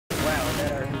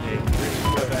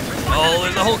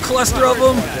a whole cluster of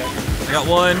them. I got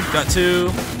one, got two.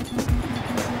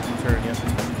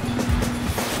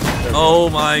 Oh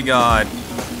my god.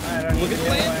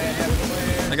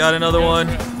 I got another one.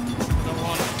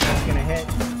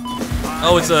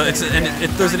 Oh,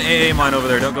 there's an AA mine over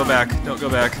there. Don't go back. Don't go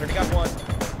back. Already got one.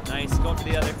 Nice, going for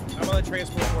the other. I'm on the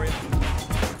transport for you.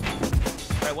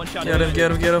 Alright, one shot. Get him,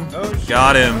 get him, get him. Oh, shit.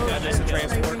 Got him. Nice and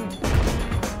transport.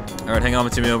 Alright, hang on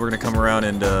with Timio. We're gonna come around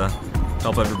and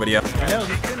help everybody out. I know,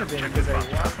 he couldn't have been because I walked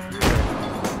through it.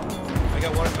 I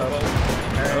got one in the boat.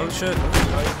 Alright. Oh shit. Oh,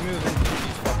 he's moving.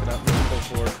 He's fucking up. Go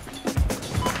forward.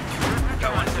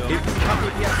 Got one too.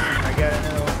 I got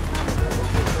another one.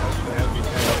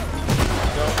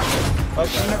 Oh,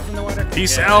 coming up from the water.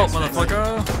 Peace out,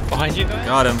 motherfucker. Behind you guys?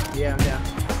 Got him. Yeah, I'm down.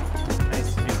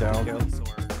 Nice. He's down.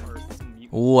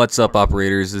 What's up,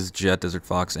 operators? This is Jet Desert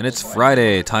Fox, and it's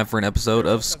Friday. Time for an episode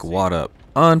of Squad Up.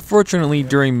 Unfortunately,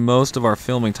 during most of our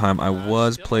filming time, I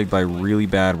was plagued by really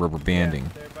bad rubber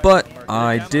banding. But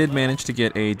I did manage to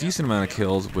get a decent amount of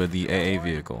kills with the AA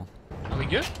vehicle. Are we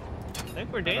good? I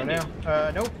think we're Oh, dandy.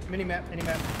 now. Nope. Minimap.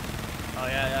 Oh,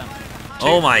 yeah.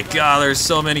 Oh my god, there's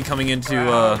so many coming into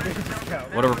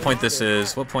whatever point this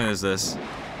is. What point is this?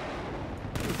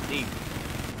 Deep.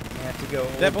 I have to go.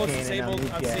 That old boat's cannon disabled.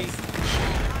 on On these sea.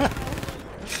 guys.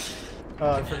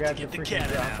 Oh, I forgot to freaking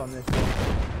drop on this one.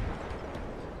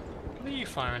 What are you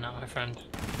firing at, my friend?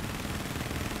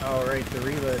 Oh, right. The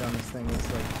reload on this thing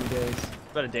is like 2 days.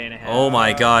 About a day and a half. Oh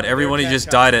my god, everyone who just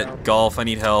died at golf, I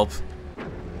need help.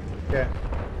 Okay.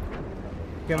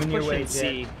 Coming your Pushing way,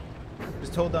 C. Jet.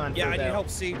 Just hold on. Yeah, for I need about help,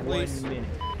 C, please. 1 minute.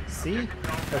 C?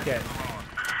 Okay.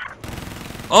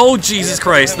 Oh Jesus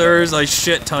Christ, there's a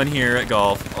shit ton here at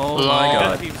golf. Oh my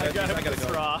god. I gotta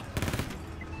go.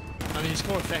 I mean, it's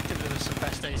more effective than a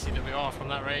suppressed ACWR from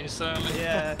that range, certainly.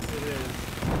 Yeah, it is.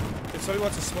 If somebody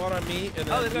wants to spawn on me, and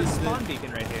Oh, then they've got a spawn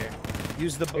beacon right here.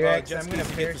 use the Here, jet I'm gonna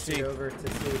skis to get to sea. parachute over to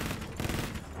C.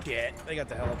 Get. They got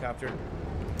the helicopter.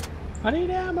 I need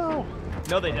ammo!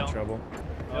 No, they In don't. trouble.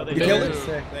 No, they You don't. killed it?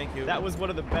 Sick. Thank you. That was one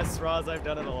of the best draws I've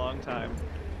done in a long time.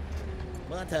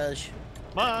 montage.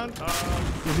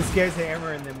 This guy's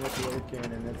hammering them with the old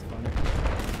cannon. That's funny.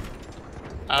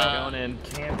 Going in.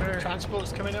 Camper.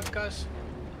 Transport's coming up, guys.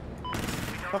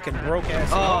 Fucking broke ass.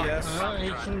 Oh. yes.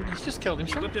 He's just killed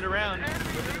himself. Whipped it around.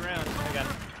 Whipped it around. I got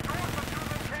it.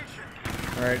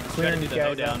 All right, clearing do these the guys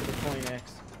hoedown. out to the point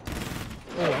X.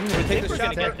 Oh, I'm We gonna take take the the We're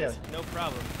shot gonna shot get there. this. No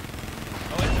problem.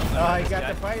 Oh, wait, no. Oh, I this got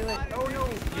guy. the pilot. Oh no,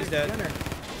 He's dead. Gunner.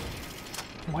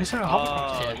 Why is there a Oh,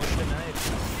 hot with the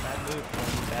knife. Bad move.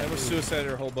 Bad That was move. suicide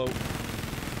her whole boat.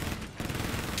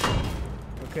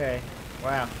 Okay.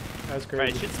 Wow, that was Right,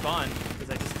 crazy. it should spawn. Because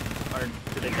I just. Or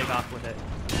did they take off with it?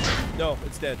 No,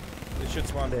 it's dead. It should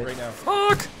spawn Dead. right now.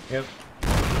 Fuck! Yep.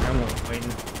 I'm waiting.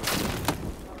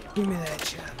 Give me that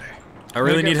chopper. I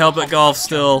really need help at golf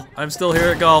still. I'm still here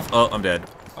at golf. Oh, I'm dead.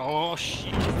 Oh,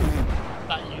 shit.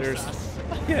 That used There's- us.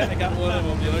 Yeah, I got one of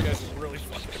them. The other guy's really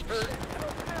fucking hurt.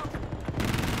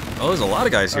 Oh, there's a lot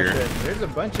of guys Oh, here. good. There's a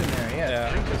bunch in there. Yeah, Yeah.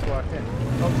 Frank just walked in.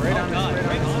 Oh, right on God, us. Right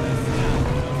right on on us. us.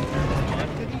 Where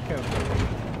did he come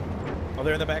from? Oh,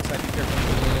 they're in the backside. Be careful.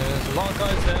 There's a lot of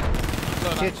guys there.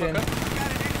 Got that Kitchen.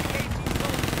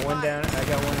 fucker. One down. I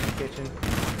got one in the kitchen.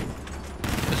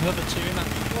 There's another two in that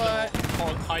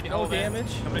hole, hidey No hole there.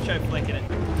 damage. I'm gonna try flanking it.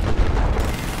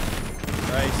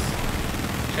 Nice.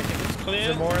 Check if it's Is clear.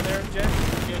 there more in there, Jack?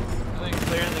 Good. I think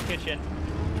Clear in the kitchen.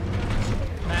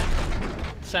 Matt.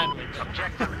 Sandwich.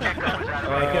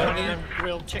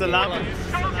 Grilled chicken. Salami.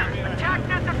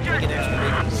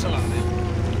 Salami.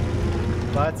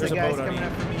 Lots There's of a guys boat on coming you.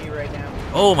 up for me right now.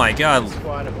 Oh my god.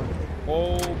 Squad of them.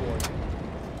 Oh boy.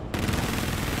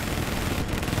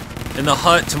 In the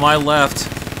hut to my left.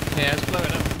 Yeah, it's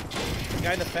blowing up. The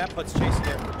guy in the fat hut's chasing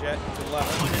him. Jet to the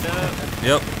left.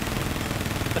 Yep.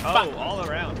 Oh, all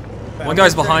around. One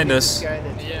guy's Trying to behind get us. this guy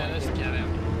that's- Yeah, let's get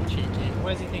him. Cheeky.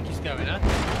 Where does he think he's going, huh?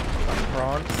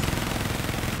 Prawn.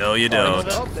 No, you don't.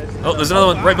 Oh, Oh, there's another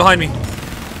one right behind me.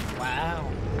 Wow.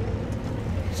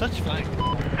 Such flank.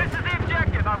 This is the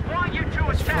objective. I want you to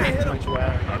attack. Punch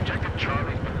wow. Objective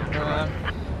Charlie.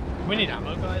 We need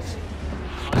ammo, guys.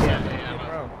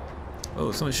 Ammo.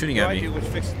 Oh, someone's shooting No at idea me. which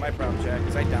fixes my problem, Jack,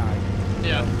 because I died.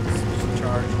 Yeah. Just a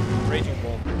charge. Raging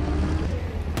bull.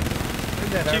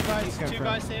 Where'd that RPG come Two from?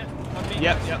 guys here. On me.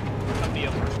 Yep. Up the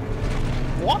upper.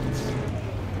 What?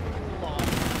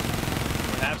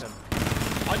 What happened?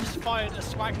 I just fired a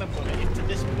Spagna bullet into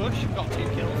this bush and got 2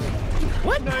 kills.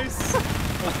 What? Nice.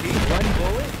 One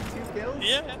bullet, 2 kills?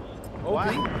 Yeah.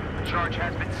 Wow. Charge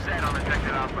has been set on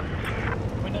objective Alpha.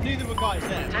 When I knew there were guys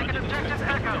there. Take an objective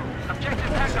Echo.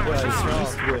 Objective Echo Well, is it's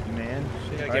ours. Eastwood, man.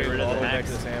 Get rid of all the the way back hacks.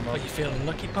 to this ammo. Are you feeling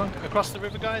lucky, punk? Across the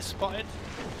river, guys, spotted.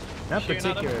 Not Shooting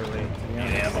at 'em? particularly, to be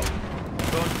honest. Yeah,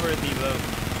 going for a Devo.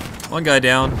 One guy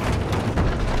down.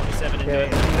 27 Okay,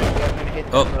 into I'm gonna hit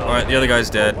Oh, them. alright, the other guy's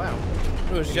dead. Wow.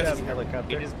 It was Just just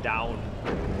helicopter. It is down.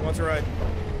 wants a ride.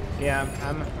 Yeah,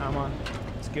 I'm on.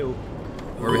 Let's go.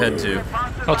 Where are we heading to?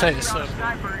 I'll take this.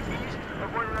 Sniper east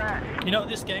of where we're at. You know what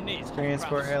this game needs?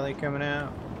 Transport heli coming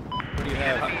out. What do you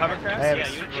have? Hovercraft? I have Yeah, a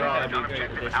you straw. that'd be a great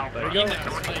addition. But There you go.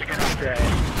 Okay.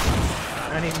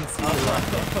 I didn't even see the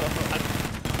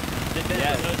rocket.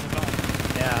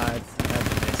 Yeah, it's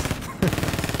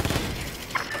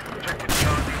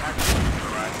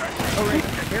oh, right.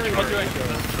 Harry, What do you I reckon?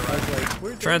 was like,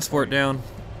 where's the Transport down.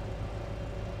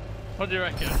 What do you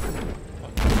reckon?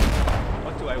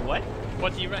 What do I what?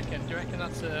 What do you reckon? Do you reckon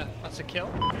that's a kill?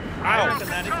 I reckon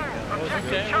that is a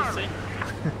Okay, we'll see.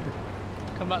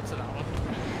 Come back to that one.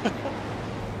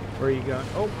 Where are you going?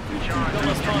 Oh,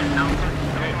 Almost time. I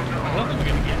don't think we're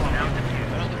gonna get one. I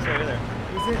don't think so either.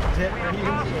 is it jet ready?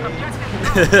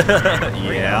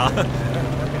 Yeah.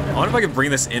 I wonder if I could bring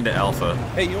this into Alpha.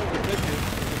 Hey, you know what we could do?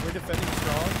 If we're defending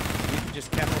strong, we can just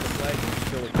capture the flag and just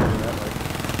kill each other that way.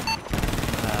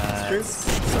 It's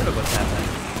sort of what's happening.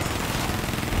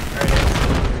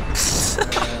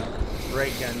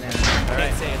 Right gun there.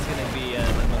 Alright, say it's gonna be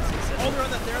the most successful. Oh, they're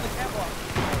on the catwalk.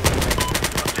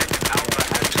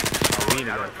 We need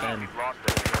to go defend.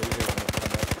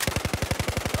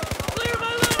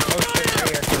 Oh shit, right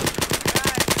here.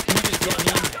 Can you just get me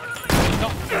in there?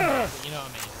 Not, you know what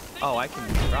I mean? Oh, I can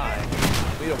try.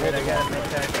 We don't Wait, hold I got a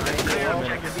mid-tech behind you.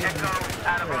 Echo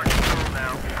out of our control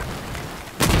now.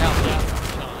 Hell yeah,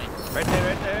 Charlie. Right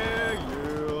there,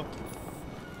 you.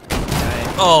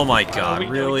 Oh my god,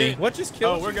 really? What just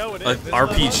killed Oh, we're you? going An in.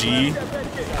 RPG?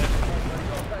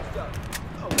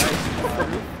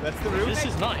 That's the roof? This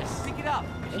is nice. Pick it up.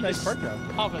 A nice park job.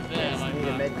 Hover there like Need a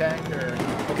that. mid-tech or...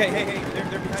 Okay, hey,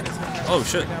 they're behind us. Oh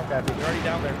shit. Right now. They're already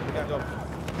down there. We gotta go.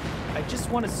 I just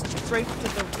want to straight to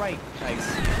the right, guys.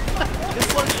 This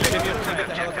one, can you get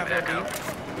the helicopter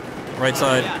at Right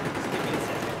side. Yeah, just give me a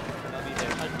second. and I'll be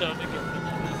there. I don't think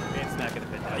It's not gonna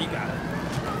fit down. You got it.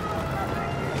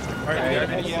 Alright, we gotta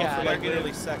hold off for like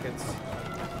literally seconds.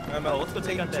 Oh, let's go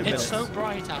take out that it's so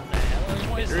bright out there.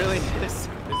 What is It really this? is.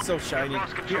 It's so shiny.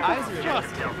 Your eyes are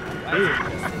just...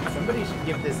 Dude, somebody should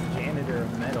give this janitor a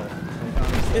medal.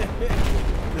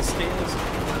 The stainless,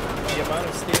 the amount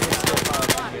of stainless steel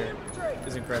power in here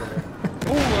is incredible.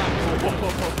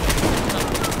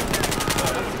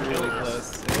 Really close.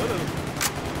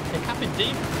 It happened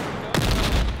deep.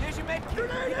 Here's your med kit.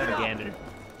 Have a gander.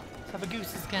 Have a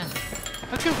goose's can.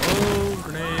 A goose. Oh,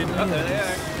 grenade. Oh, there they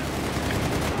are.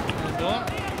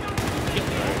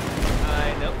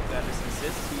 I nope, got this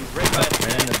assist. He's right by the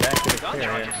And in the back of the Gone there.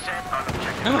 carrier.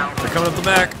 They're coming up the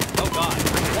back. Oh god.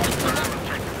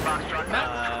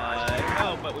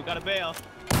 Oh, but we got a bail.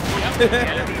 What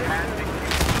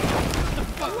the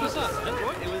fuck was that?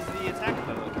 It was the attack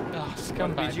mode. Oh,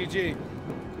 scumbag. BGG.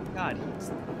 God,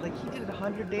 he did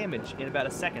 100 damage in about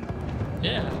a second.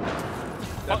 Yeah.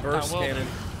 That burst well, cannon.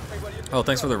 Oh,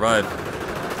 thanks for the ride.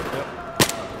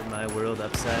 My world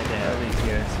upside down. Thanks,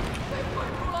 guys.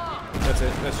 That's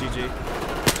it. That's GG.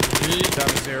 Down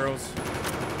to zeros.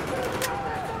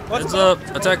 Heads up.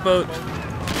 Attack boat.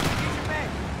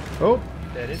 Oh,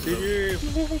 that is...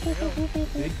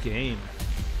 Good game.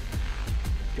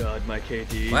 God, my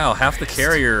KD. Wow, half the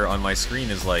carrier on my screen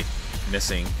is like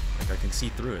missing. Like I can see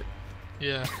through it.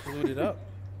 Yeah. Loot it up.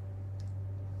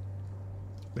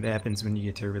 What happens when you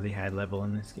get to a really high level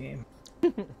in this game?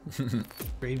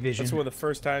 Great vision. That's one of the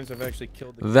first times I've actually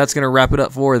killed the That's going to wrap it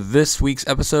up for this week's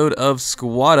episode of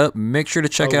Squad Up. Make sure to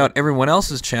check out everyone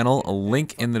else's channel, a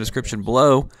link in the description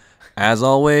below. As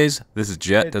always, this is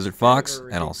Jet Desert Fox,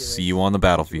 and I'll see you on the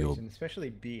battlefield.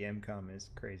 Especially BMCOM is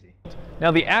crazy.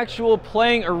 Now, the actual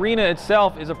playing arena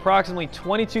itself is approximately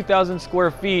 22,000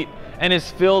 square feet and is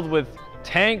filled with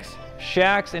tanks,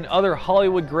 shacks, and other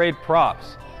Hollywood-grade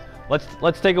props.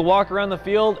 Let's take a walk around the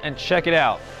field and check it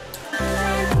out.